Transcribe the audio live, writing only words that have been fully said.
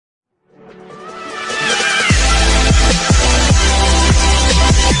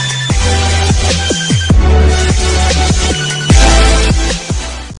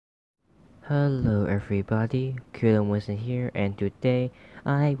everybody, Kudo Winston here, and today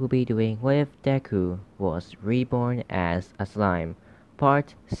I will be doing with Deku was reborn as a slime,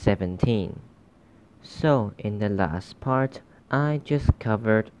 part 17. So, in the last part, I just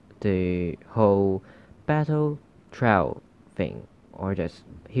covered the whole battle trial thing, or just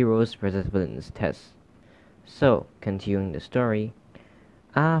heroes versus villains test. So, continuing the story,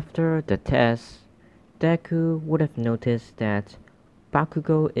 after the test, Deku would have noticed that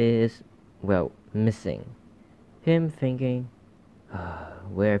Bakugo is, well, missing. Him thinking,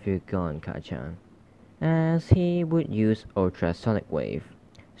 where have you gone, Kachan? As he would use ultrasonic wave,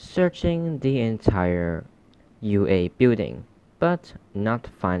 searching the entire UA building, but not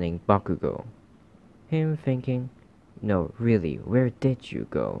finding Bakugo. Him thinking, no, really, where did you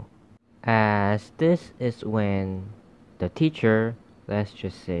go? As this is when the teacher, let's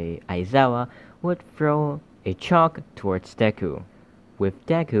just say Aizawa, would throw a chalk towards Deku, with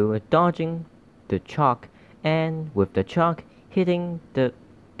Deku dodging the chalk and with the chalk hitting the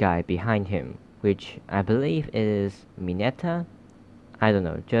guy behind him, which I believe is Mineta. I don't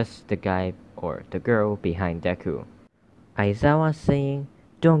know, just the guy or the girl behind Deku. Aizawa saying,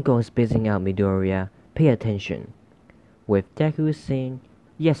 don't go spacing out Midoriya, pay attention. With Deku saying,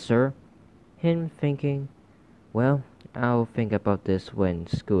 yes sir. Him thinking, well, I'll think about this when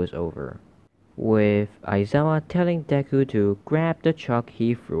school is over. With Aizawa telling Deku to grab the chalk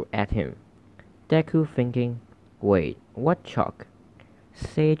he threw at him. Deku thinking, wait, what chalk?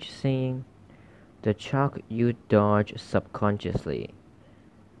 Sage saying, the chalk you dodge subconsciously.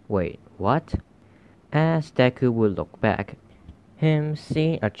 Wait, what? As Deku would look back, him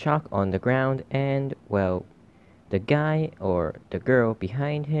seeing a chalk on the ground and, well, the guy or the girl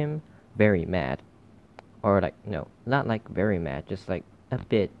behind him very mad. Or like, no, not like very mad, just like a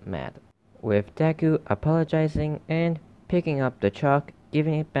bit mad. With Deku apologizing and picking up the chalk,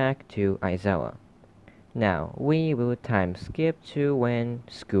 giving it back to Aizawa. Now, we will time skip to when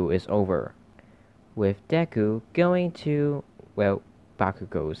school is over. With Deku going to, well,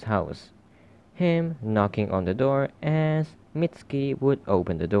 Bakugo's house. Him knocking on the door as Mitsuki would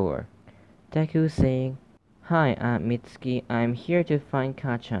open the door. Deku saying, hi, Aunt Mitsuki, I'm here to find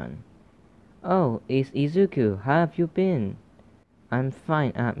Kachan. Oh, it's Izuku, how have you been? I'm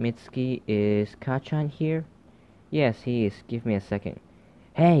fine, Aunt Mitsuki. Is Kachan here? Yes, he is. Give me a second.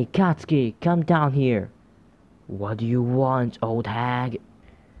 Hey, Katsuki, come down here. What do you want, old hag?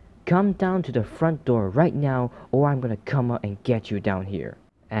 Come down to the front door right now, or I'm gonna come up and get you down here.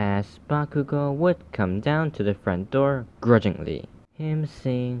 As Bakugo would come down to the front door grudgingly, him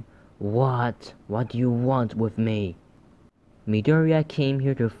saying, what? What do you want with me? Midoriya came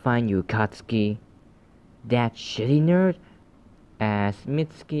here to find you, Katsuki. That shitty nerd? As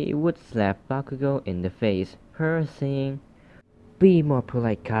Mitsuki would slap Bakugo in the face, her saying, be more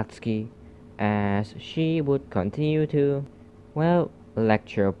polite, Katsuki, as she would continue to, well,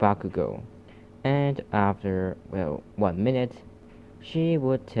 lecture Bakugo. And after, well, 1 minute, she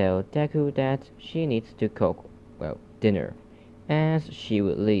would tell Deku that she needs to cook, well, dinner, as she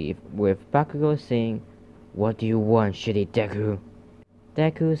would leave, with Bakugo saying, what do you want, shitty Deku?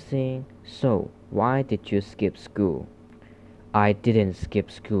 Deku saying, so, why did you skip school? I didn't skip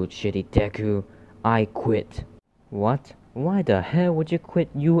school, shitty Deku. I quit. What? Why the hell would you quit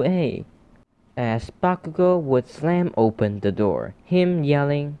UA? As Bakugo would slam open the door, him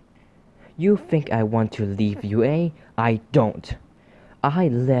yelling, you think I want to leave UA? I don't. I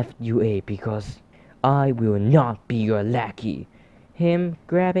left UA because I will not be your lackey. Him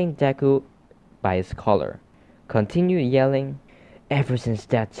grabbing Deku by his collar, continue yelling, ever since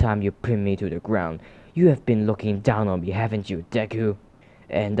that time you pinned me to the ground, you have been looking down on me, haven't you, Deku?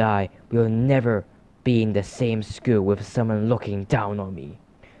 And I will never be in the same school with someone looking down on me.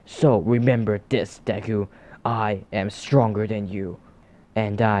 So remember this, Deku, I am stronger than you.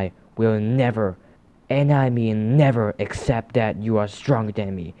 And I will never, and I mean never, accept that you are stronger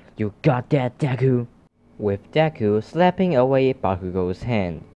than me. You got that, Deku? With Deku slapping away Bakugo's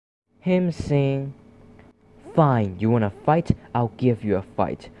hand. Him saying, fine, you wanna fight? I'll give you a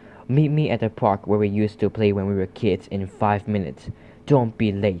fight. Meet me at the park where we used to play when we were kids in 5 minutes. Don't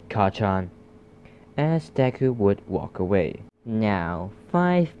be late, Kachan. As Deku would walk away. Now,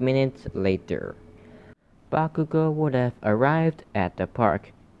 5 minutes later, Bakugo would have arrived at the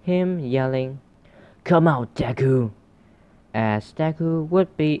park, him yelling, come out, Deku! As Deku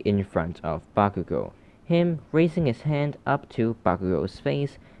would be in front of Bakugo, him raising his hand up to Bakugo's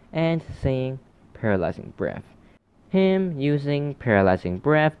face and saying, paralyzing breath. Him using paralyzing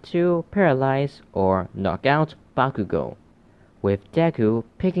breath to paralyze or knock out Bakugo, with Deku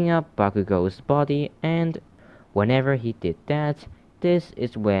picking up Bakugo's body, and whenever he did that, This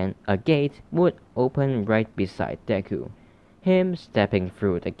is when a gate would open right beside Deku, him stepping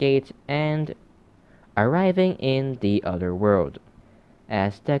through the gate and arriving in the other world,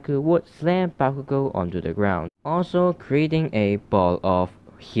 as Deku would slam Bakugo onto the ground, also creating a ball of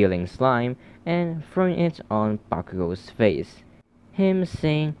healing slime and throwing it on Bakugo's face. Him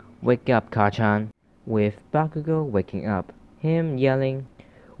saying, "Wake up, Kachan," with Bakugo waking up, him yelling,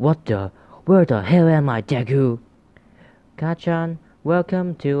 "What the? Where the hell am I, Deku?" Kachan,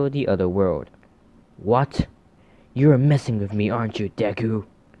 welcome to the other world. "What? You're messing with me, aren't you, Deku?"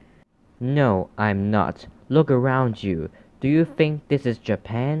 "No, I'm not. Look around you. Do you think this is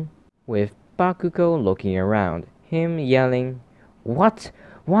Japan?" With Bakugo looking around, him yelling, "What?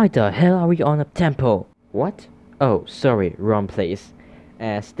 Why the hell are we on a temple? What? Oh, sorry, wrong place."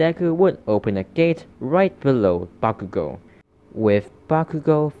 As Deku would open a gate right below Bakugo, with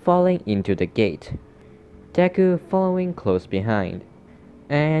Bakugo falling into the gate. Deku following close behind.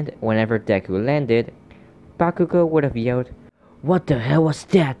 And whenever Deku landed, Bakugo would have yelled, "What the hell was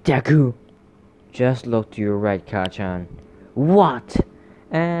that, Deku?" "Just look to your right, Kachan." "What?"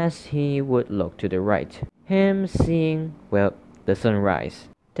 As he would look to the right, him seeing, well, the sunrise.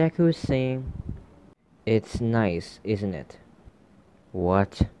 Deku saying, "It's nice, isn't it?"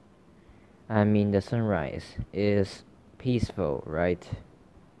 "What?" "I mean the sunrise is peaceful, right?"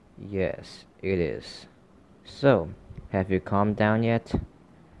 "Yes, it is." "So, have you calmed down yet?"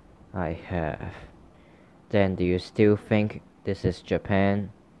 "I have." "Then do you still think this is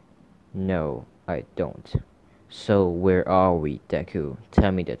Japan?" "No, I don't." "So where are we, Deku?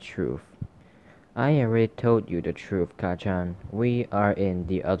 Tell me the truth." "I already told you the truth, Kachan. We are in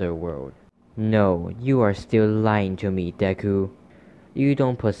the other world." "No, you are still lying to me, Deku. You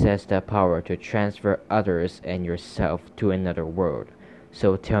don't possess the power to transfer others and yourself to another world.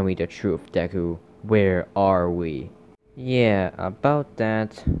 So tell me the truth, Deku. Where are we?" "Yeah, about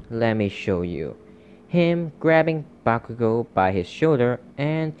that, let me show you." Him grabbing Bakugo by his shoulder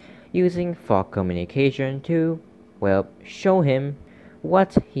and using thought communication to, well, show him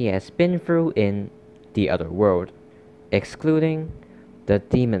what he has been through in the other world, excluding the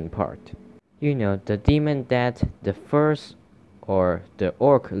demon part. You know, the demon that the first or the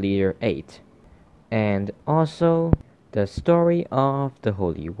orc leader ate, and also the story of the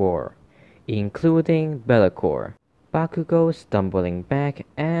Holy War, including Bellicor. Bakugo stumbling back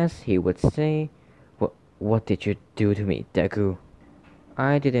as he would say, What did you do to me, Deku?"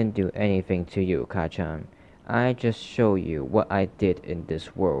 "I didn't do anything to you, Kachan. I just show you what I did in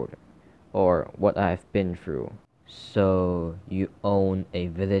this world, or what I've been through." "So, you own a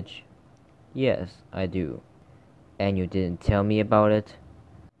village?" "Yes, I do." "And you didn't tell me about it?"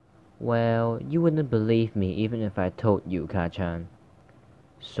 "Well, you wouldn't believe me even if I told you, Kachan."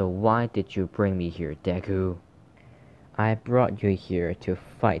 "So why did you bring me here, Deku?" "I brought you here to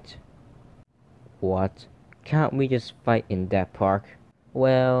fight." "What? Can't we just fight in that park?"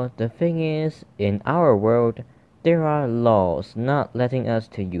 "Well, the thing is, in our world, there are laws not letting us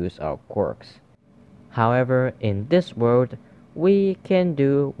to use our quirks. However, in this world, we can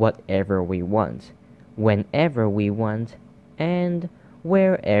do whatever we want, whenever we want, and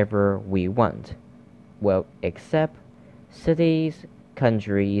wherever we want. Well, except cities,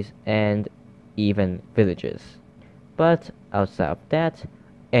 countries, and even villages. But outside of that,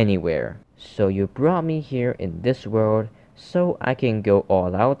 anywhere. So you brought me here in this world so I can go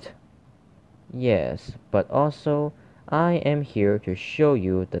all out?" "Yes, but also I am here to show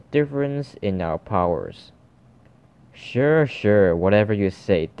you the difference in our powers." "Sure, sure, whatever you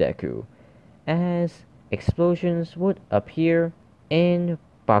say, Deku." As explosions would appear in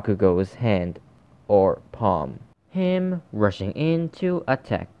Bakugo's hand or palm, him rushing in to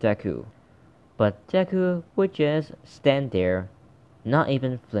attack Deku. But Deku would just stand there, not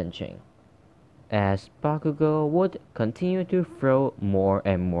even flinching, as Bakugo would continue to throw more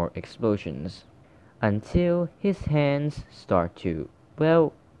and more explosions, until his hands start to,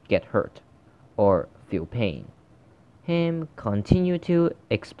 well, get hurt, or feel pain. Him continue to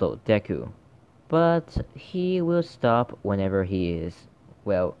explode Deku, but he will stop whenever he is,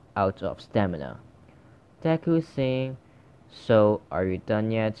 well, out of stamina. Deku saying, "So, are you done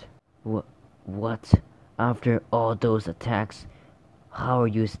yet?" What? After all those attacks, how are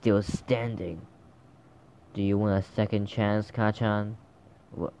you still standing?" "Do you want a second chance, Kachan?"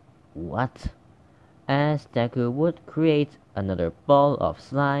 What?" As Deku would create another ball of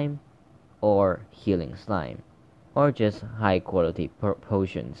slime, or healing slime, or just high quality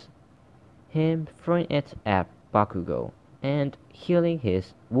potions. Him throwing it at Bakugo, and healing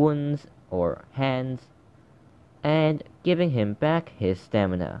his wounds or hands, and giving him back his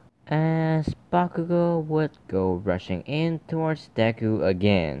stamina. as Bakugo would go rushing in towards Deku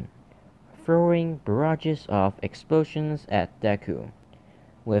again, throwing barrages of explosions at Deku,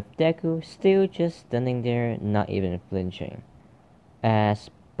 with Deku still just standing there not even flinching. As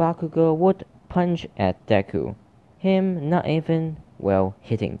Bakugo would punch at Deku, him not even, well,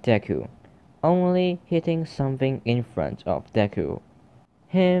 hitting Deku, only hitting something in front of Deku.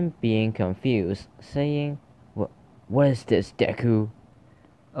 Him being confused, saying, What is this, Deku?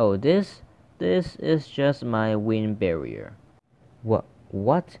 Oh, this is just my wind barrier.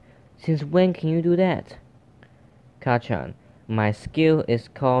 What? Since when can you do that? Kachan, my skill is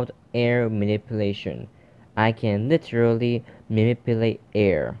called air manipulation. I can literally manipulate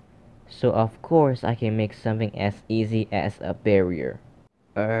air. So of course I can make something as easy as a barrier.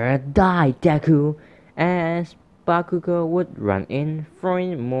 Die, Deku! As Bakugo would run in,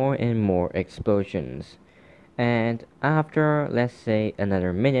 throwing more and more explosions. And after, let's say,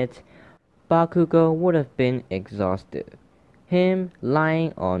 another minute, Bakugo would have been exhausted, him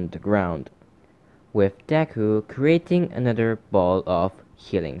lying on the ground, with Deku creating another ball of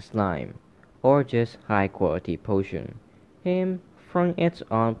healing slime, or just high quality potion, him throwing it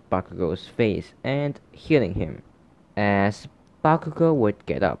on Bakugo's face and healing him. As Bakugo would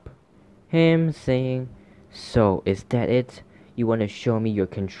get up, him saying, So is that it? You wanna show me your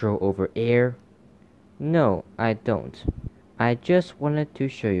control over air? No, I don't. I just wanted to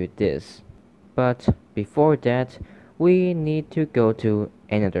show you this. But before that, we need to go to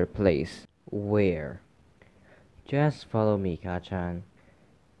another place. Where? Just follow me, Kachan.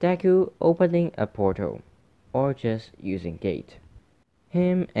 Deku opening a portal, or just using gate.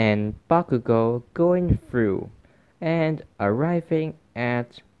 Him and Bakugo going through, and arriving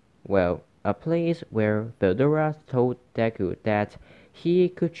at, well, a place where Veldora told Deku that he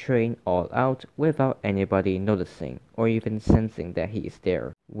could train all out without anybody noticing or even sensing that he is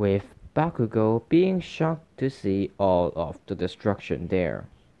there, with Bakugo being shocked to see all of the destruction there.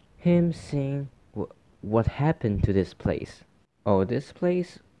 Him saying, What happened to this place? Oh, this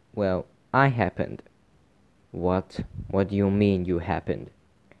place? Well, I happened. What? What do you mean you happened?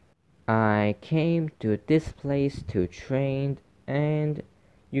 I came to this place to train and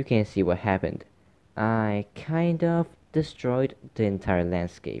you can see what happened. I kind of destroyed the entire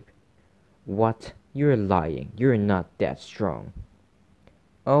landscape. What? You're lying. You're not that strong.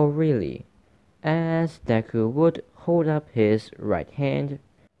 Oh, really? As Deku would hold up his right hand,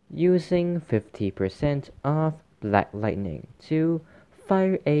 using 50% of Black Lightning to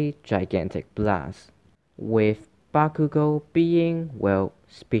fire a gigantic blast, with Bakugo being, well,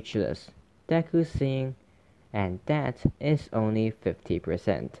 speechless. Deku saying, and that is only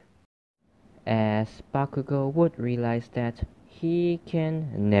 50%. As Bakugo would realize that he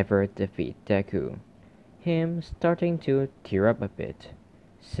can never defeat Deku, him starting to tear up a bit,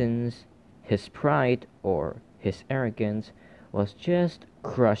 since his pride or his arrogance was just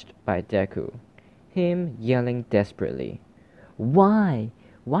crushed by Deku, him yelling desperately, Why?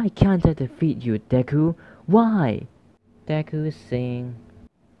 Why can't I defeat you, Deku? Why? Deku saying,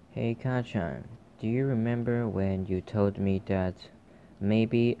 Hey Kachan, do you remember when you told me that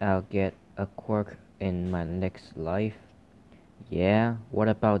maybe I'll get a quirk in my next life? Yeah, what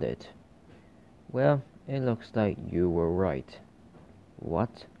about it? Well, it looks like you were right.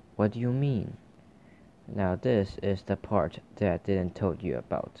 What? What do you mean? Now this is the part that I didn't told you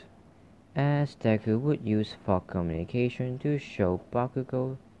about. As Deku would use fog communication to show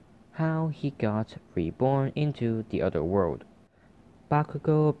Bakugo how he got reborn into the other world.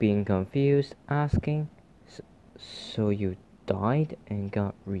 Bakugo being confused, asking, So you died and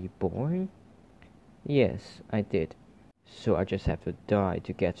got reborn? Yes, I did. So I just have to die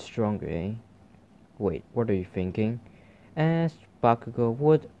to get stronger, eh? Wait, what are you thinking? As Bakugo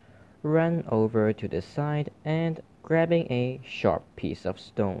would run over to the side and grabbing a sharp piece of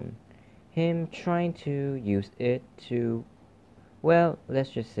stone, him trying to use it to, well,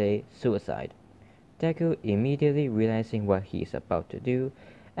 let's just say suicide. Deku immediately realizing what he's about to do,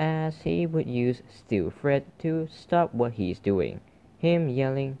 as he would use Steel Thread to stop what he's doing, him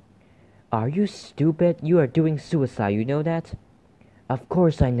yelling, Are you stupid? You are doing suicide, you know that? Of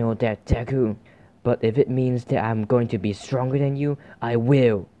course I know that, Deku. But if it means that I'm going to be stronger than you, I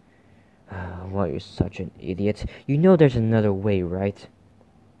will. Well, you're such an idiot. You know there's another way, right?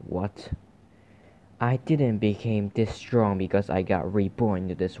 What? I didn't become this strong because I got reborn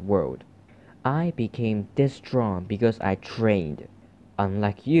into this world. I became this strong because I trained.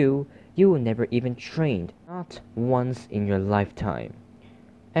 Unlike you, you never even trained, not once in your lifetime.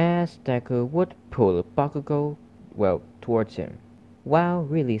 As Deku would pull Bakugo, well, towards him, while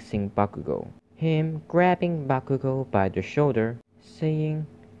releasing Bakugo, him grabbing Bakugo by the shoulder, saying,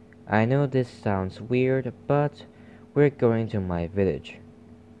 I know this sounds weird, but we're going to my village,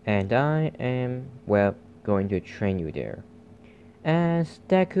 and I am, well, going to train you there. As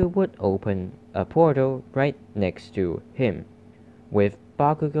Deku would open a portal right next to him, with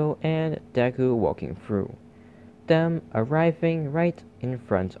Bakugo and Deku walking through, them arriving right in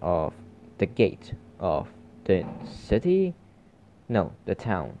front of the gate of the city? No, the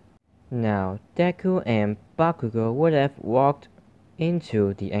town. Now, Deku and Bakugo would have walked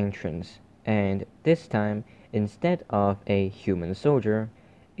into the entrance, and this time, instead of a human soldier,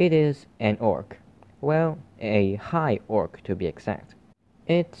 it is an orc. Well, a high orc to be exact.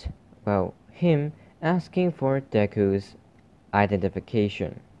 Him asking for Deku's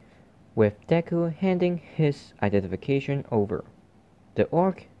identification, with Deku handing his identification over. The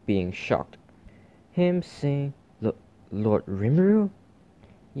orc being shocked. Him saying, Lord Rimuru?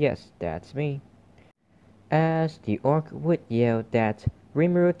 Yes, that's me. As the orc would yell that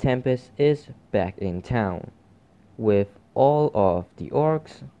Rimuru Tempest is back in town, with all of the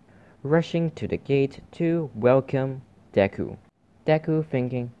orcs rushing to the gate to welcome Deku. Deku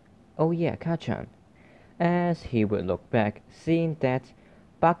thinking, oh yeah, Kachan, as he would look back, seeing that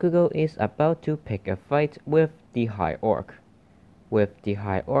Bakugo is about to pick a fight with the High Orc, with the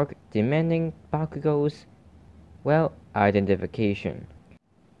High Orc demanding Bakugo's, well, identification.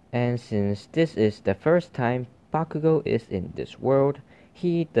 And since this is the first time Bakugo is in this world,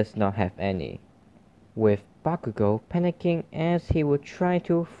 he does not have any, with Bakugo panicking as he would try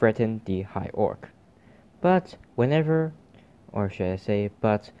to threaten the High Orc. But whenever, or should I say,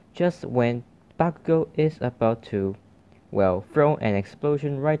 but just when Bakugo is about to, well, throw an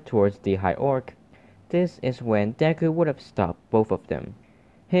explosion right towards the High Orc, this is when Deku would have stopped both of them,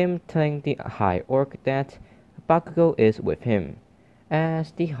 him telling the High Orc that Bakugo is with him,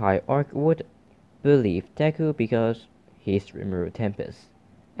 as the High Orc would believe Deku because he's Rimuru Tempest,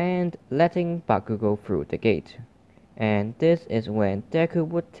 and letting Bakugo through the gate. And this is when Deku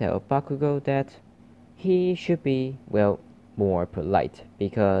would tell Bakugo that he should be, well, more polite,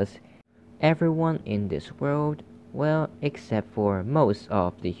 because everyone in this world, well, except for most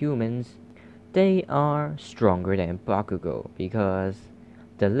of the humans, they are stronger than Bakugo, because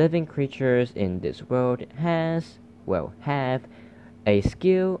the living creatures in this world have a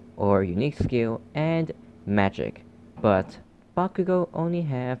skill or unique skill and magic, but Bakugo only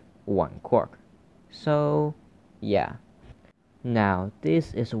have one quirk. So, yeah. Now,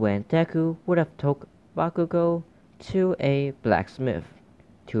 this is when Deku would have took Bakugo to a blacksmith,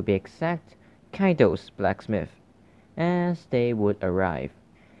 to be exact, Kaido's blacksmith, as they would arrive.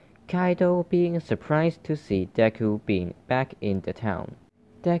 Kaido being surprised to see Deku being back in the town.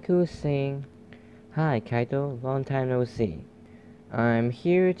 Deku saying, hi Kaido, long time no see. I'm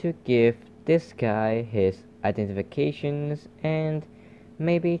here to give this guy his identifications and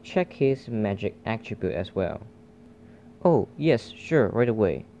maybe check his magic attribute as well. Oh, yes, sure, right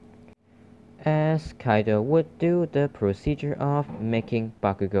away. As Kaido would do the procedure of making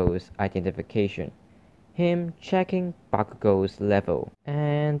Bakugo's identification, him checking Bakugo's level,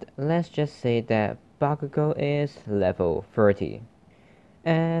 and let's just say that Bakugo is level 30.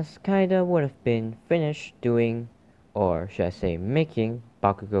 As Kaido would have been finished doing, or should I say making,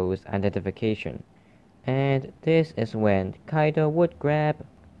 Bakugo's identification, and this is when Kaido would grab,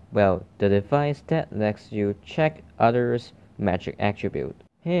 well, the device that lets you check others' magic attribute,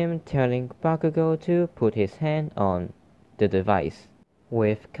 him telling Bakugo to put his hand on the device,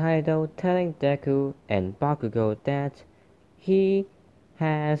 with Kaido telling Deku and Bakugo that he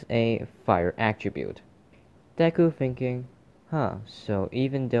has a fire attribute. Deku thinking, huh, so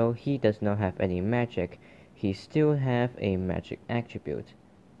even though he does not have any magic, he still have a magic attribute.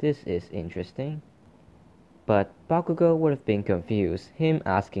 This is interesting. But Bakugo would have been confused, him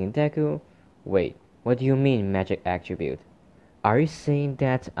asking Deku, wait, what do you mean magic attribute? Are you saying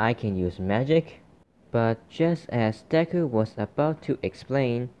that I can use magic? But just as Deku was about to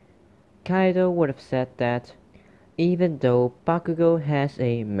explain, Kaido would have said that even though Bakugo has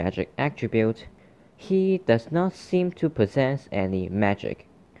a magic attribute, he does not seem to possess any magic,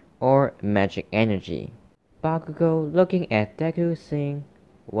 or magic energy. Bakugo looking at Deku saying,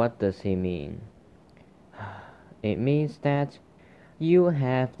 what does he mean? It means that you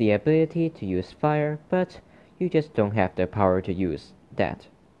have the ability to use fire, but you just don't have the power to use that.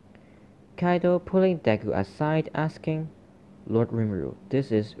 Kaido pulling Deku aside asking, Lord Rimuru,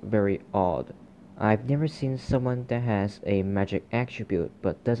 this is very odd. I've never seen someone that has a magic attribute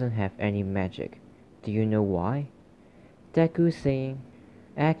but doesn't have any magic. Do you know why? Deku saying,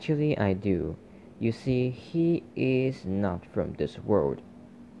 actually I do. You see, he is not from this world.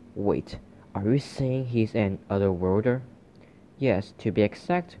 Wait, are you saying he's an otherworlder? Yes, to be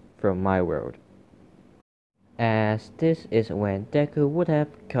exact, from my world. As this is when Deku would have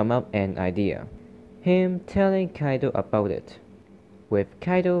come up an idea, him telling Kaido about it, with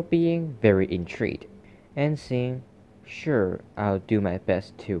Kaido being very intrigued and saying, "Sure, I'll do my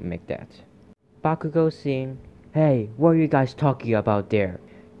best to make that." Bakugo saying, "Hey, what are you guys talking about there?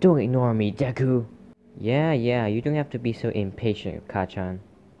 Don't ignore me, Deku." Yeah, you don't have to be so impatient, Kachan.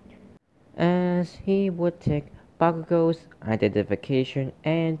 As he would take Bakugo's identification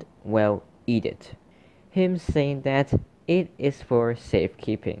and, well, eat it. Him saying that it is for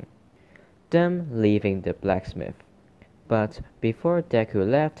safekeeping. Them leaving the blacksmith. But before Deku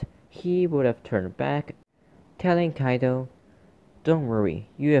left, he would have turned back, telling Kaido, "Don't worry,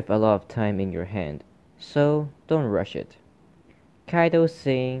 you have a lot of time in your hand, so don't rush it." Kaido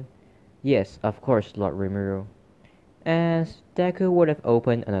saying, "Yes, of course, Lord Rimuru," as Deku would have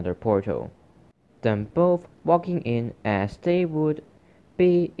opened another portal, them both walking in as they would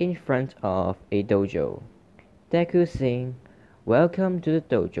be in front of a dojo. Deku saying, "Welcome to the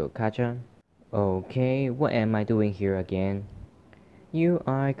dojo, Kachan." Okay, what am I doing here again? You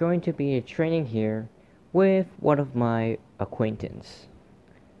are going to be training here with one of my acquaintance.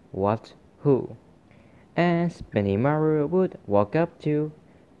 What? Who? As Benimaru would walk up to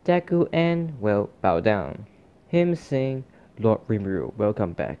Deku and, well, bow down. Him saying, "Lord Rimuru,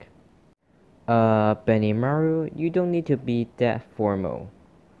 welcome back." Benimaru, you don't need to be that formal.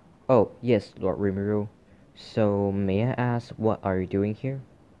 "Oh, yes, Lord Rimuru. So, may I ask what are you doing here?"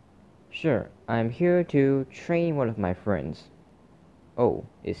 "Sure, I'm here to train one of my friends." "Oh,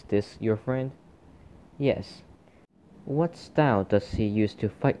 is this your friend?" "Yes." "What style does he use to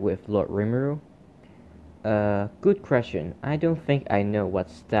fight with, Lord Rimuru?" Good question. I don't think I know what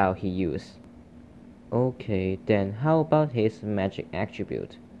style he used." "Okay, then how about his magic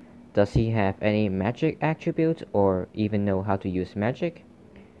attribute? Does he have any magic attribute or even know how to use magic?"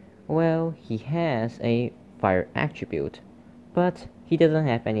 "Well, he has a fire attribute, but he doesn't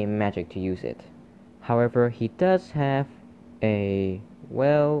have any magic to use it. However, he does have a,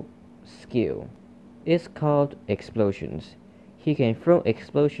 well, skill. It's called explosions. He can throw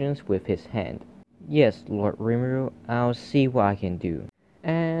explosions with his hand." "Yes, Lord Rimuru, I'll see what I can do."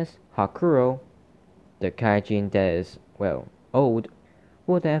 As Hakuro, the kaijin that is, well, old,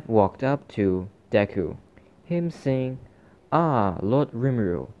 would have walked up to Deku, him saying, "Ah, Lord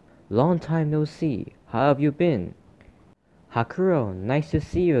Rimuru, long time no see, how have you been?" "Hakuro, nice to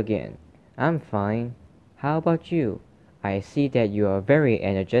see you again." "I'm fine. How about you? I see that you are very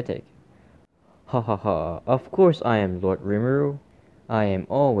energetic." "Ha ha ha, of course I am, Lord Rimuru. I am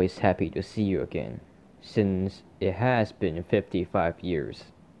always happy to see you again, since it has been 55 years.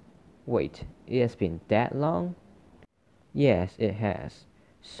 "Wait, it has been that long?" "Yes, it has.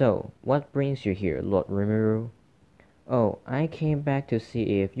 So, what brings you here, Lord Rimuru?" "Oh, I came back to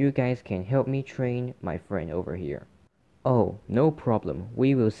see if you guys can help me train my friend over here." "Oh, no problem.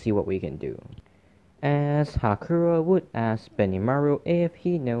 We will see what we can do." As Hakuro would ask Benimaru if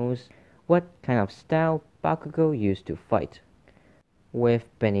he knows what kind of style Bakugo used to fight, with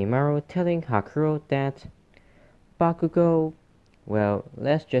Benimaru telling Hakuro that Bakugo, well,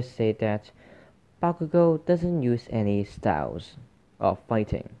 let's just say that Bakugo doesn't use any styles of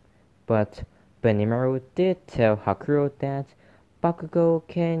fighting, but Benimaru did tell Hakuro that Bakugo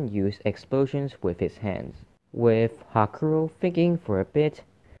can use explosions with his hands, with Hakuro thinking for a bit,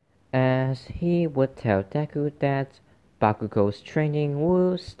 as he would tell Deku that Bakugo's training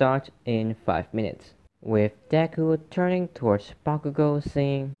will start in 5 minutes, with Deku turning towards Bakugo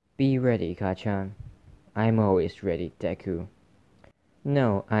saying, "Be ready, Kachan." "I'm always ready, Deku."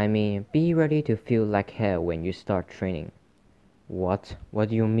 "No, I mean, be ready to feel like hell when you start training." "What? What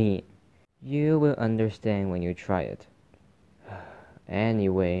do you mean?" "You will understand when you try it."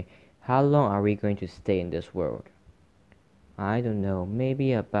 "Anyway, how long are we going to stay in this world?" "I don't know,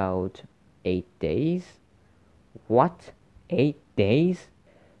 maybe about 8 days." "What? 8 days?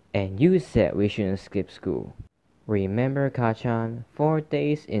 And you said we shouldn't skip school." "Remember, Kachan, 4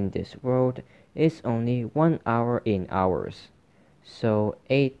 days in this world is only 1 hour in ours. So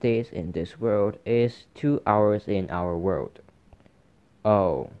 8 days in this world is 2 hours in our world."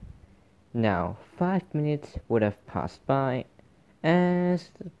 "Oh." Now 5 minutes would have passed by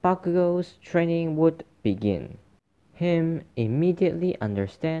as Bakugo's training would begin. Him immediately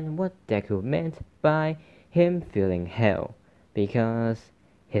understand what Deku meant by him feeling hell, because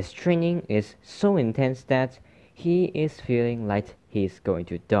his training is so intense that he is feeling like he's going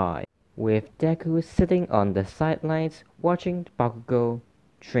to die, with Deku sitting on the sidelines watching Bakugo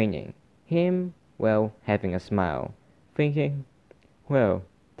training. Him, well, having a smile, thinking, well,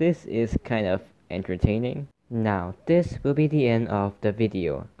 this is kind of entertaining. Now, this will be the end of the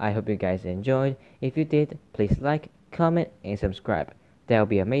video. I hope you guys enjoyed. If you did, please like, comment, and subscribe. That would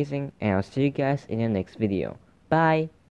be amazing, and I'll see you guys in the next video. Bye!